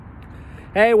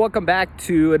Hey, welcome back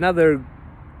to another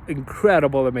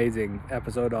incredible, amazing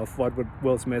episode of What Would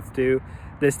Will Smith Do?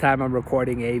 This time I'm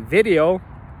recording a video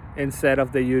instead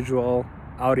of the usual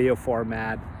audio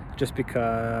format, just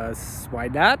because why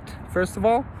not, first of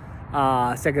all.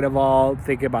 Second of all,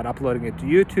 thinking about uploading it to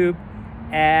YouTube.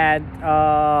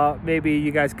 And maybe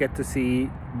you guys get to see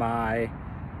my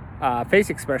face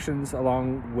expressions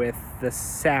along with the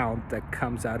sound that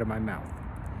comes out of my mouth.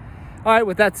 All right,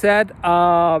 with that said,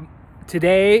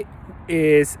 today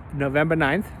is November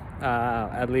 9th,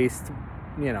 at least,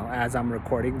 as I'm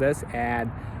recording this,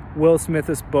 and Will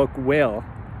Smith's book, Will,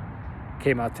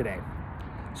 came out today.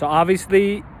 So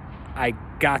obviously, I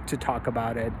got to talk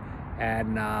about it,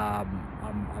 and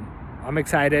I'm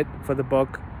excited for the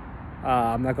book.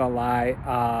 I'm not gonna lie.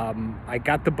 I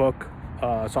got the book,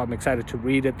 so I'm excited to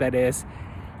read it, that is.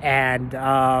 And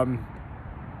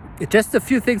just a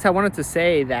few things I wanted to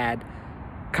say that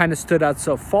kind of stood out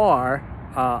so far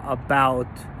about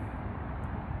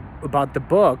the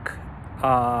book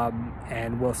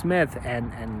and Will Smith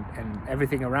and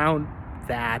everything around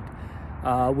that,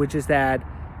 which is that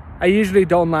I usually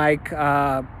don't like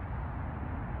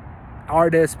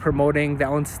artists promoting their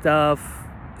own stuff,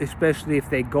 especially if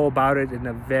they go about it in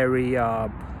a very I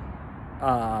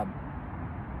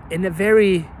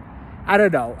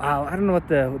don't know what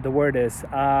the word is.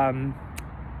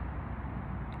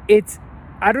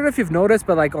 I don't know if you've noticed,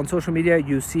 but like on social media,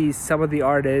 you see some of the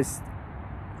artists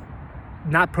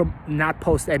not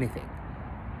post anything,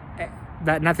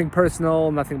 nothing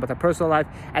personal, nothing about their personal life,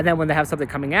 and then when they have something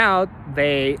coming out,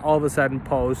 they all of a sudden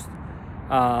post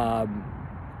a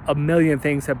million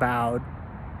things about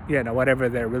whatever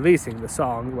they're releasing, the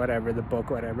song, whatever, the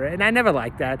book, whatever. And I never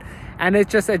liked that, and it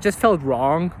just felt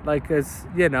wrong. Like, cause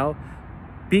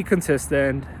be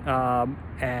consistent,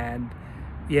 and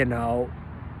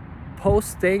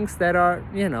post things that are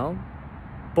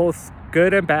both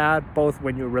good and bad, both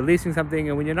when you're releasing something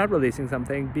and when you're not releasing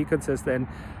something. Be consistent,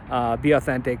 be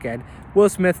authentic. And Will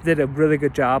Smith did a really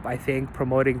good job, I think,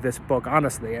 promoting this book,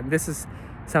 honestly. And this is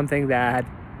something that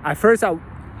at first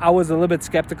I was a little bit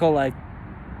skeptical, like,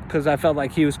 because I felt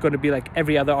like he was going to be like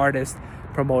every other artist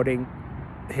promoting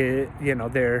his,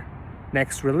 their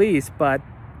next release. But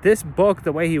this book,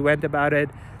 the way he went about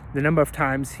it, the number of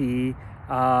times he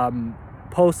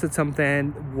posted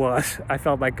something I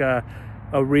felt like a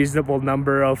reasonable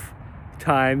number of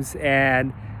times,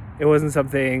 and it wasn't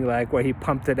something like where he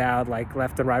pumped it out like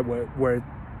left and right where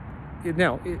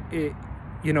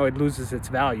it loses its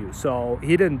value. So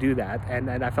he didn't do that, and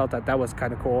I felt that was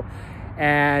kind of cool.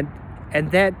 And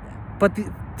then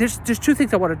there's two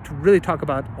things I wanted to really talk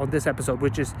about on this episode,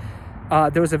 which is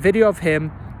there was a video of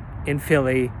him in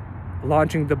Philly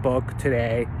launching the book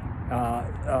today,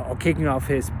 or kicking off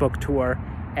his book tour,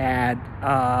 and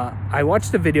I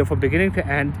watched the video from beginning to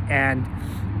end, and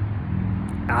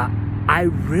I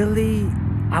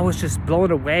was just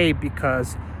blown away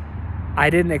because I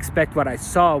didn't expect what I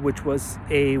saw, which was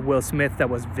a Will Smith that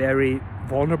was very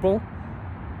vulnerable.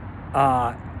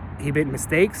 He made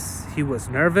mistakes. He was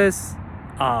nervous.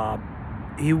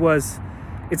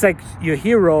 It's like your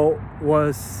hero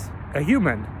was a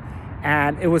human.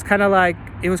 And it was kind of like,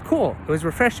 it was cool. It was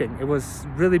refreshing. It was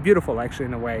really beautiful, actually,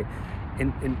 in a way,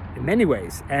 in many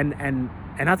ways. And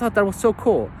I thought that was so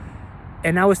cool.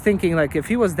 And I was thinking, like, if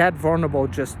he was that vulnerable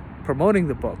just promoting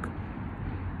the book,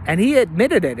 and he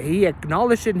admitted it, he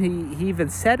acknowledged it, and he even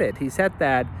said it. He said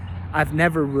that I've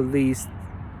never released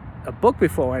a book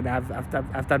before, and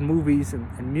I've done movies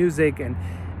and music, and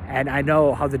I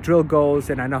know how the drill goes,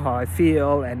 and I know how I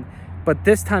feel. But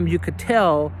this time you could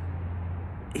tell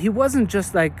he wasn't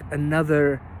just like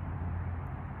another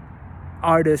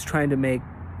artist trying to make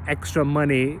extra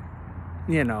money,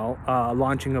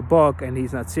 launching a book, and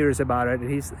he's not serious about it,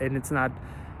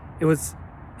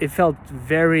 it felt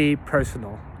very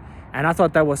personal. And I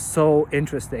thought that was so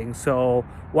interesting. So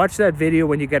watch that video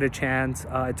when you get a chance.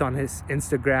 It's on his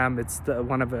Instagram. It's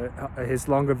one of his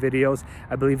longer videos.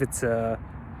 I believe it's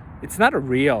not a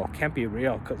reel. Can't be a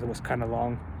reel because it was kind of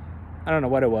long. I don't know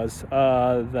what it was.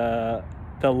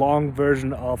 The long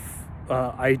version of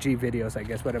IG videos, I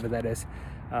guess, whatever that is.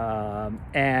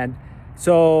 And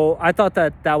so I thought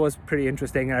that was pretty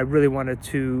interesting, and I really wanted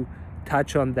to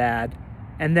touch on that.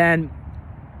 And then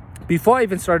before I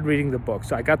even started reading the book,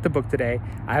 so I got the book today.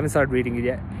 I haven't started reading it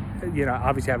yet.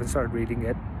 Obviously I haven't started reading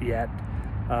it yet.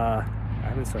 I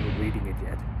haven't started reading it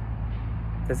yet.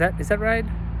 Is that right?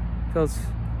 Feels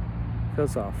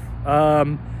off.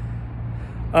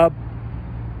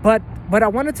 But what I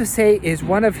wanted to say is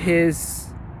one of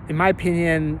his, in my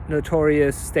opinion,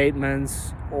 notorious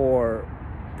statements, or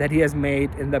that he has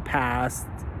made in the past,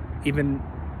 even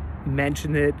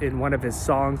mentioned it in one of his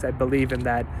songs, I believe in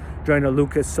that Joyner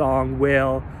Lucas song,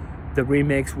 Will, the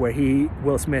remix where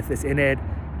Will Smith is in it.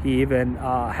 He even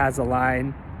has a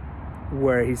line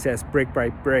where he says brick by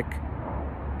brick,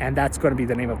 and that's going to be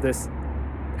the name of this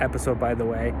episode, by the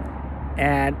way.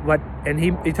 And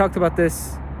he talked about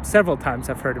this several times.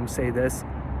 I've heard him say this,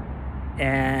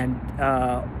 and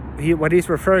what he's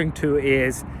referring to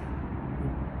is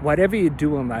whatever you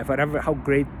do in life, how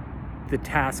great the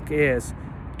task is,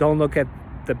 don't look at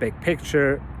the big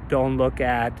picture. Don't look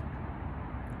at,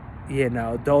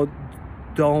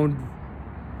 don't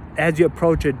as you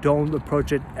approach it, don't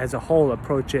approach it as a whole.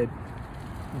 Approach it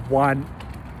one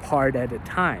part at a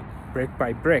time, brick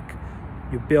by brick.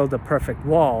 You build a perfect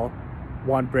wall,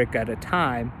 one brick at a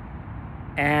time.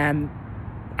 And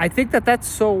I think that that's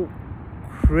so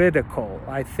critical.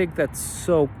 I think that's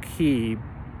so key,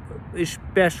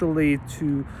 especially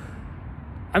to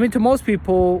most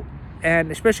people,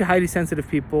 and especially highly sensitive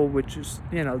people, which is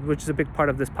a big part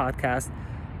of this podcast.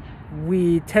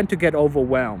 We tend to get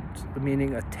overwhelmed,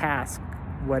 meaning a task,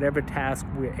 whatever task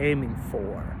we're aiming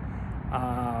for.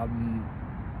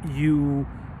 You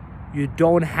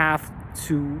don't have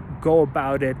to go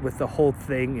about it with the whole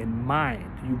thing in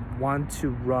mind. You want to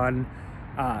run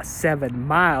 7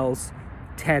 miles,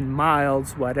 10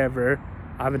 miles, whatever.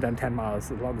 I haven't done 10 miles.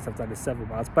 The longest I've done is 7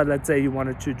 miles. But let's say you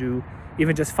wanted to do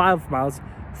even just 5 miles.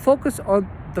 Focus on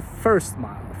the first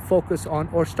mile.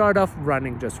 Or start off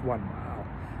running just 1 mile.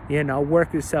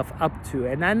 Work yourself up to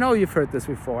it. And I know you've heard this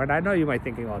before, and I know you might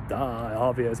be thinking, oh, duh,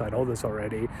 obvious, I know this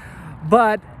already.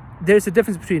 But there's a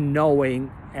difference between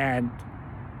knowing and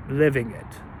living it.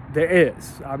 There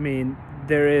is.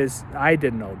 There is. I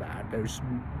didn't know that.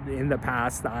 In the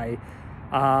past, I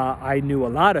knew a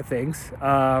lot of things.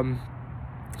 I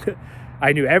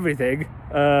knew everything.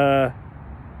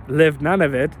 Lived none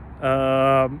of it.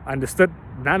 Understood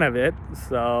none of it.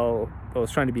 So I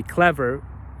was trying to be clever,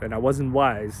 and I wasn't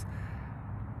wise.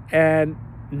 And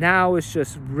now it's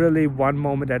just really one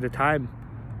moment at a time,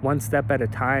 one step at a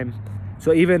time.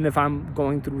 So even if I'm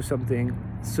going through something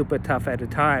super tough at a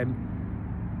time,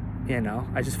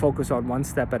 I just focus on one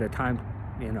step at a time,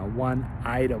 one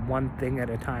item, one thing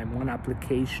at a time, one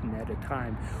application at a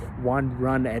time, one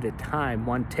run at a time,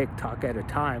 one TikTok at a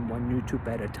time, one YouTube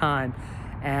at a time.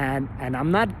 And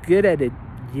I'm not good at it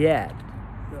yet.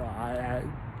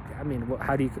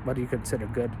 What do you consider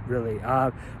good, really?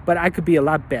 But I could be a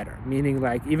lot better, meaning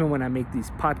like even when I make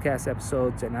these podcast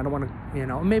episodes, and I don't want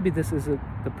to, maybe this is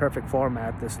the perfect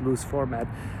format, this loose format,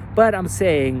 but I'm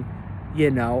saying,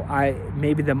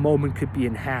 maybe the moment could be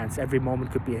enhanced. Every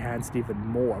moment could be enhanced even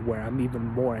more, where I'm even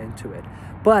more into it.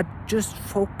 But just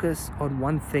focus on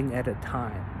one thing at a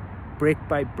time, brick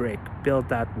by brick. Build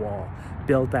that wall,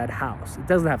 build that house. It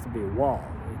doesn't have to be a wall.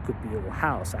 It could be a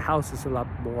house. A house is a lot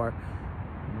more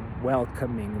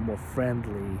welcoming and more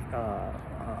friendly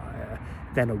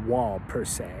than a wall per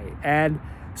se. And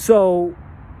so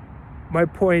my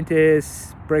point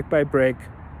is, brick by brick,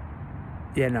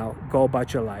 go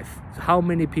about your life. How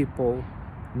many people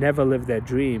never live their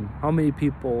dream? How many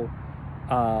people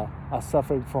are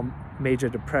suffering from major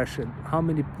depression? How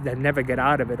many that never get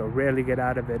out of it, or rarely get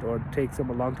out of it, or it takes them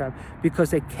a long time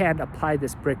because they can't apply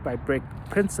this brick by brick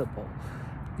principle?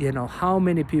 How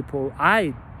many people,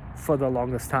 for the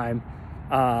longest time,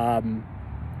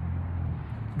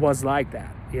 was like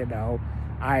that.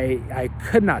 I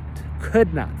could not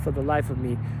for the life of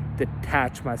me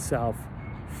detach myself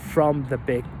from the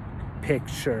big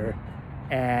picture.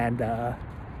 And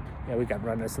we got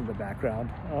runners in the background.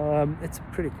 It's a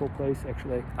pretty cool place,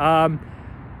 actually.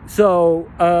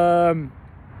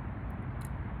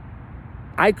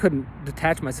 I couldn't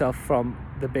detach myself from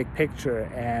the big picture,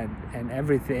 and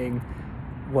everything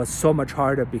was so much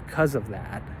harder because of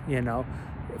that.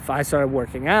 If I started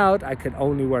working out, I could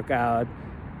only work out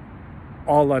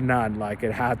all or none. Like,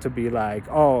 it had to be like,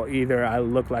 oh, either I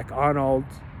look like Arnold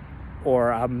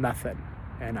or I'm nothing.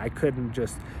 And I couldn't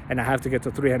and I have to get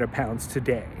to 300 pounds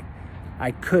today.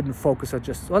 I couldn't focus on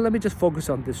let me just focus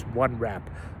on this one rep,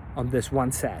 on this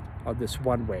one set, on this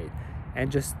one weight,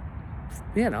 and just,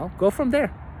 go from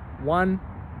there. One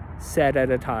set at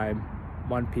a time,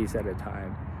 one piece at a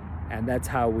time. And that's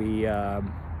how we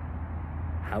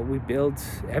build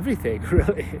everything,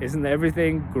 really. Isn't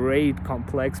everything great,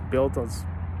 complex, built on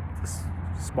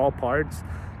small parts?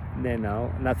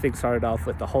 Nothing started off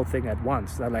with the whole thing at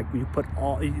once. It's not like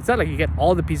it's not like you get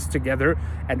all the pieces together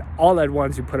and all at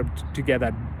once you put them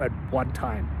together at one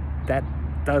time. That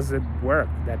doesn't work.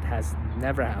 That has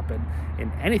never happened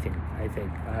in anything, I think.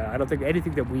 I don't think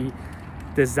anything that we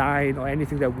design or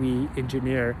anything that we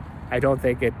engineer, I don't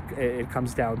think it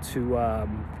comes down to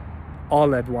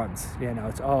all at once.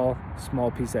 It's all small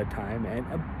piece at a time.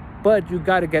 But you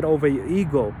got to get over your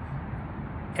ego,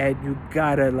 and you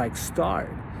got to like start.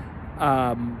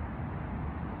 I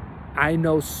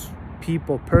know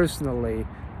people personally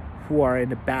who are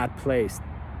in a bad place,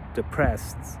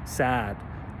 depressed, sad,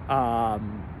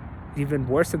 even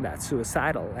worse than that,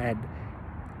 suicidal. And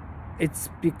it's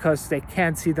because they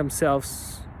can't see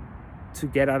themselves to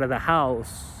get out of the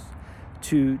house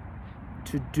to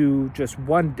do just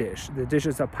one dish. The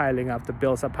dishes are piling up, the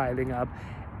bills are piling up,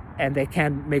 and they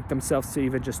can't make themselves to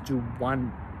even just do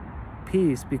one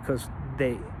piece because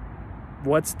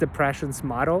what's depression's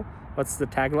motto? What's the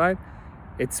tagline?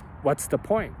 It's what's the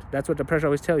point? That's what depression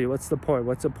always tell you. What's the point?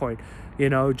 What's the point?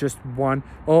 Just one,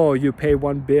 you pay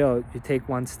one bill, you take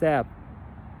one step.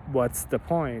 What's the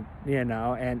point?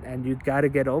 And you got to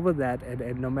get over that.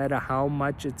 And no matter how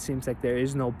much it seems like there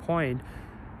is no point,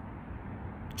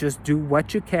 just do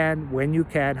what you can, when you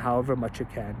can, however much you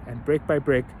can. And brick by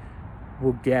brick,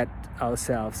 we'll get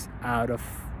ourselves out of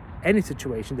any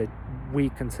situation that we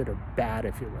consider bad,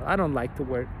 if you will. I don't like the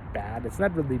word bad. It's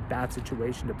not really bad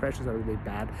situation. Depression's not really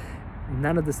bad.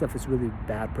 None of this stuff is really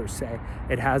bad per se.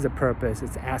 It has a purpose.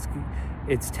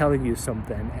 It's telling you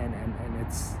something, and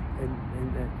it's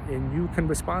and you can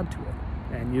respond to it,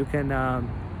 and you can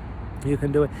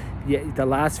do it. Yeah, the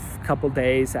last couple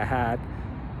days I had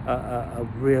a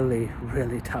really,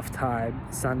 really tough time.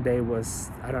 Sunday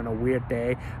was, I don't know, weird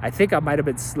day. I think I might have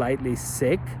been slightly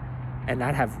sick and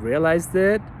not have realized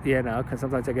it, because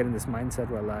sometimes I get in this mindset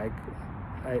where like,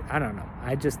 I don't know.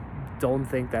 I just don't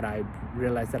think that I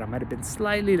realized that I might have been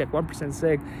slightly, like 1%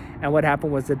 sick. And what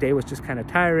happened was the day was just kind of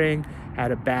tiring.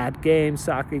 Had a bad game,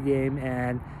 soccer game,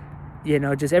 and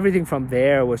just everything from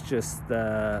there was just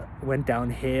went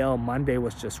downhill. Monday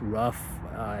was just rough.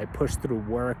 I pushed through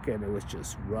work and it was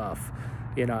just rough.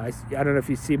 I don't know if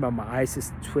you see, but my eyes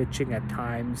is twitching at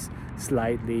times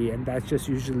slightly, and that's just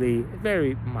usually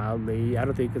very mildly. I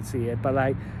don't think you can see it, but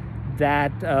like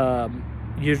that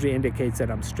usually indicates that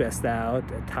I'm stressed out,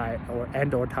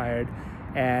 tired, or tired,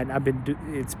 and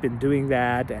it's been doing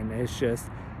that, and it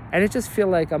just feel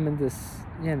like I'm in this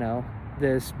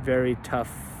this very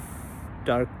tough,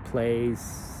 dark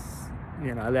place.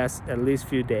 At least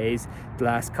few days, the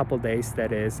last couple days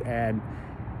that is,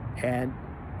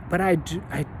 but I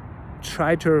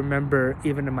try to remember,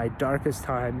 even in my darkest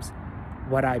times,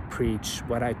 what I preach,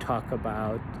 what I talk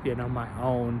about, my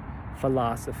own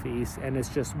philosophies. And it's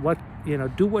just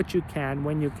do what you can,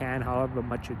 when you can, however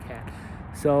much you can.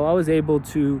 So I was able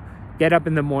to get up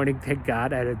in the morning, thank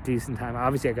God, at a decent time.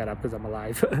 Obviously I got up because I'm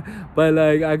alive, but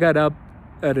like I got up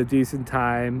at a decent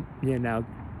time,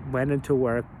 went into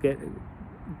work,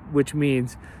 which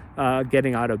means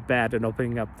getting out of bed and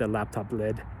opening up the laptop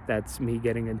lid. That's me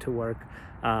getting into work.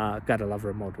 Gotta love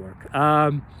remote work.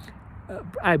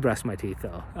 I brushed my teeth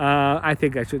though. I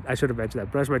think I should have mentioned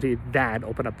that. Brush my teeth, then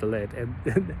open up the lid and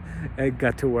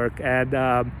got to work, and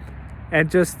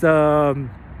just got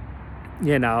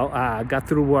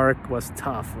through work. Was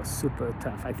super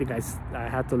tough. I think I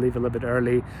had to leave a little bit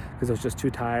early because I was just too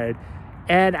tired,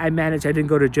 and I managed. I didn't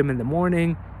go to gym in the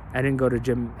morning. I didn't go to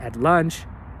gym at lunch,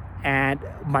 and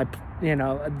my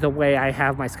the way I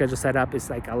have my schedule set up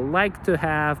is like I like to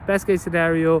have, best case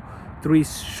scenario, 3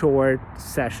 short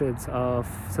sessions of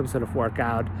some sort of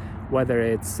workout, whether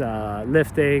it's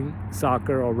lifting,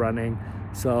 soccer, or running.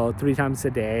 So 3 times a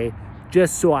day,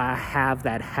 just so I have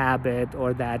that habit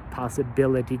or that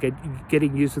possibility,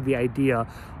 getting used to the idea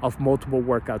of multiple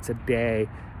workouts a day.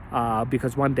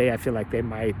 Because one day I feel like they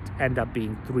might end up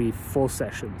being 3 full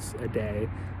sessions a day.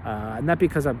 Not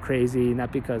because I'm crazy,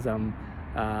 not because I'm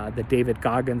the David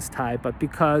Goggins type, but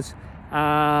because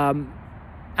I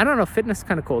don't know, fitness is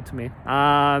kind of cool to me,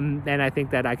 and I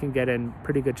think that I can get in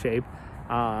pretty good shape.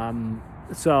 But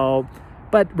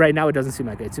right now it doesn't seem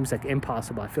like it. It seems like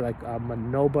impossible. I feel like I'm a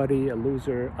nobody, a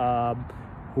loser,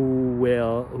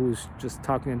 who's just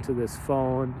talking into this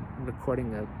phone,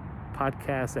 recording a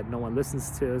podcast that no one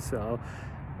listens to. So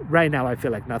right now I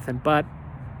feel like nothing, but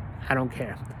I don't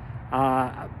care.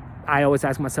 I always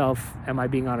ask myself, am I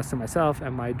being honest to myself?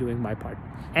 Am I doing my part?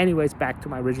 Anyways, back to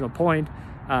my original point.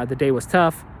 The day was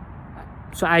tough.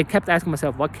 So I kept asking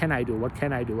myself, what can I do? What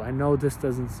can I do? I know this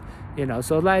doesn't,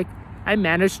 so like I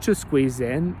managed to squeeze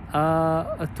in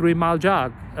a 3-mile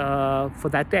jog for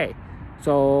that day.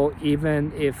 So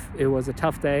even if it was a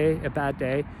tough day, a bad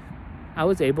day, I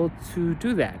was able to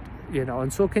do that,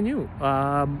 and so can you.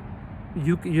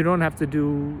 You don't have to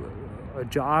do a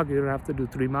jog, you don't have to do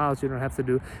 3 miles, you don't have to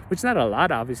do, which is not a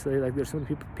lot, obviously. Like there's some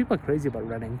people are crazy about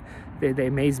running. They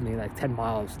amaze me, like 10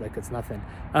 miles, like it's nothing.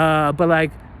 But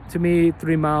like to me,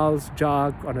 3 miles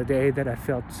jog on a day that I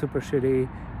felt super shitty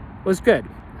was good.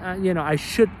 I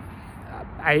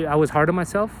was hard on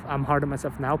myself. I'm hard on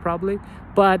myself now probably,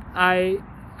 but I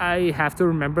have to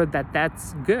remember that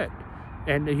that's good.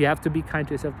 And you have to be kind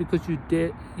to yourself because you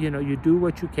do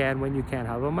what you can when you can,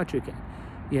 however much you can.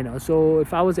 So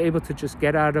if I was able to just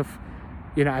get out of,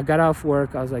 I got off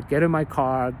work, I was like, get in my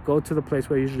car, go to the place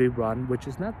where I usually run, which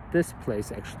is not this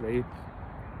place actually.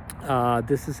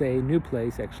 This is a new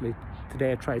place actually.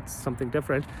 Today I tried something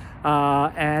different.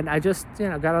 And I just,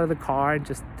 got out of the car and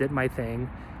just did my thing.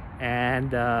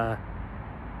 And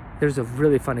there's a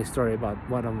really funny story about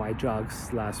one of my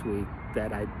jogs last week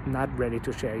that I'm not ready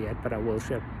to share yet, but I will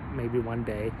share maybe one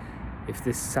day if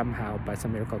this somehow, by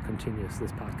some miracle, continues,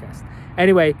 this podcast.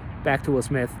 Anyway, back to Will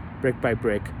Smith, brick by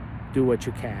brick. Do what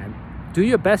you can. Do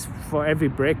your best for every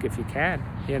brick if you can.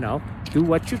 Do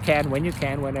what you can when you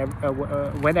can,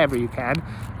 whenever you can.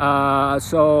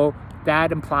 So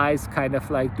that implies kind of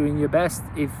like doing your best.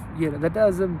 If that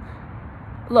doesn't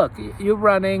look, you're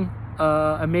running,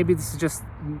 and maybe this is just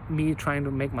me trying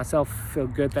to make myself feel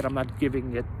good that I'm not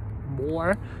giving it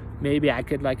more. Maybe I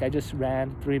could, I just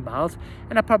ran 3 miles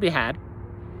and I probably had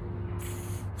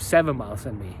 7 miles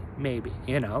in me, maybe,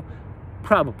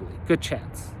 probably, good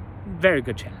chance, very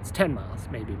good chance, 10 miles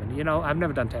maybe even, I've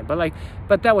never done 10,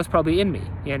 but that was probably in me,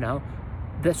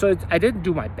 so I didn't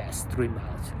do my best 3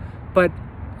 miles, but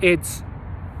it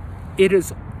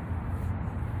is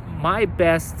my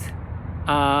best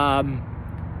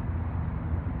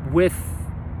with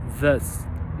the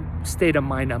state of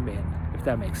mind I'm in, if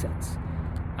that makes sense.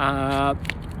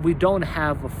 We don't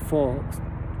have a full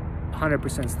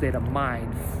 100% state of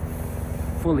mind,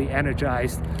 fully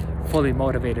energized, fully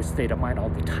motivated state of mind all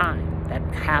the time. That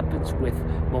happens with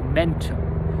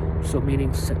momentum. So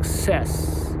meaning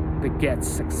success begets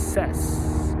success.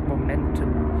 Momentum.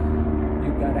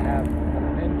 You gotta have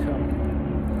momentum.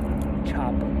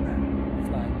 Chopper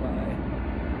flying by.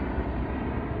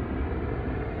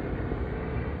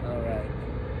 All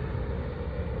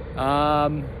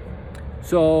right.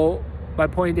 So my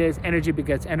point is, energy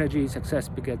begets energy, success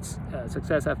begets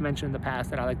success. I've mentioned in the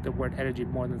past that I like the word energy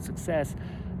more than success.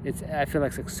 I feel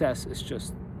like success is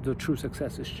just, the true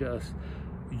success is just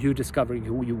you discovering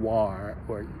who you are,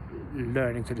 or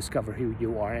learning to discover who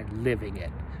you are and living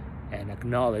it and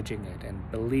acknowledging it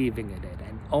and believing in it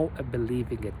and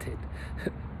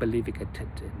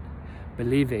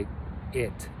believing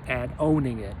it and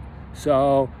owning it.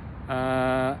 So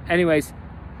anyways,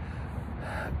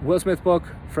 Will Smith book,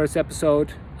 first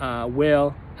episode,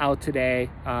 Will, out today.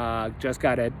 Just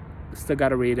got it, still got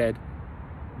to read it.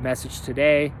 Message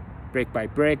today, brick by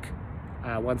brick,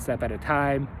 one step at a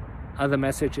time. Other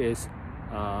message is,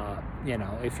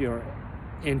 if you're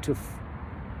into,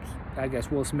 I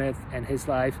guess, Will Smith and his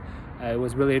life, it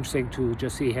was really interesting to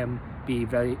just see him be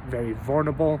very, very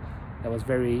vulnerable. That was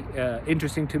very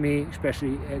interesting to me,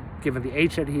 especially given the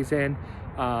age that he's in,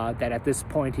 that at this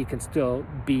point he can still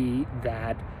be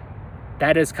that.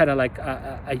 That is kind of like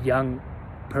a young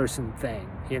person thing.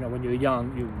 When you're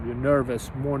young, you're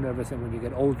nervous, more nervous than when you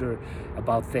get older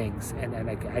about things. And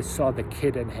I saw the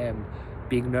kid in him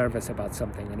being nervous about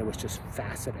something, and it was just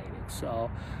fascinating. So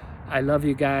I love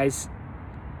you guys.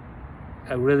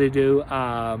 I really do.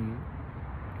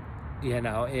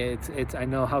 It's I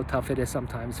know how tough it is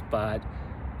sometimes, but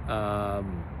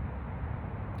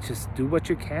just do what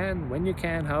you can, when you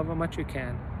can, however much you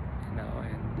can,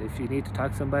 and if you need to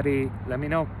talk to somebody, let me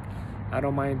know. I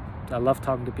don't mind. I love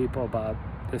talking to people about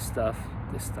this stuff.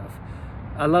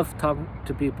 I love talking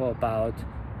to people about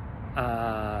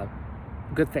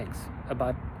good things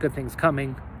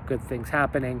coming, good things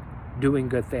happening, doing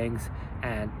good things,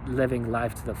 and living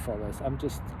life to the fullest. I'm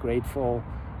just grateful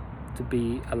to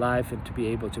be alive and to be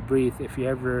able to breathe. If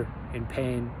you're ever in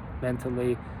pain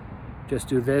mentally, just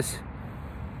do this.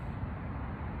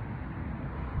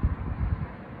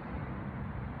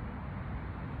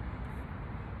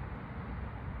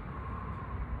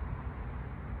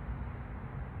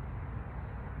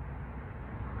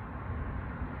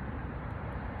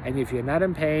 And if you're not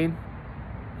in pain,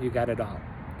 you got it all.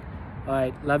 All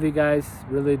right, love you guys,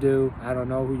 really do. I don't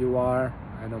know who you are.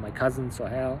 I know my cousin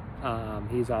Sohail.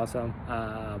 He's awesome.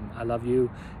 I love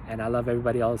you, and I love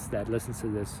everybody else that listens to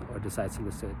this or decides to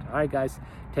listen. All right, guys,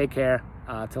 take care.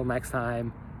 Till next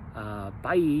time.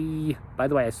 Bye. By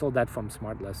the way, I sold that from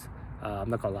Smartless.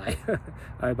 I'm not gonna lie. All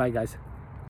right, bye, guys.